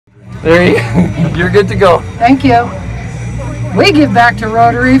There you you're good to go. Thank you. We give back to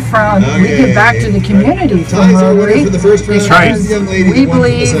Rotary we give back to the community from Rotary because we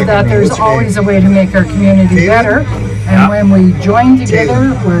believe that there's always a way to make our community better. And when we join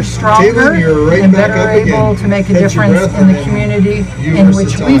together, we're stronger and better able to make a difference in the community in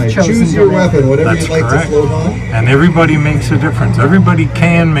which we've chosen to live. That's correct. And everybody makes a difference. Everybody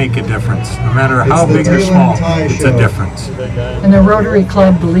can make a difference, no matter how big or small. It's a difference. And the Rotary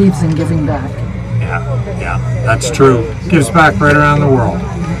Club believes in giving back. Yeah, that's true. Gives back right around the world.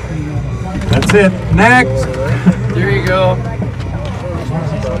 That's it. Next. There you go.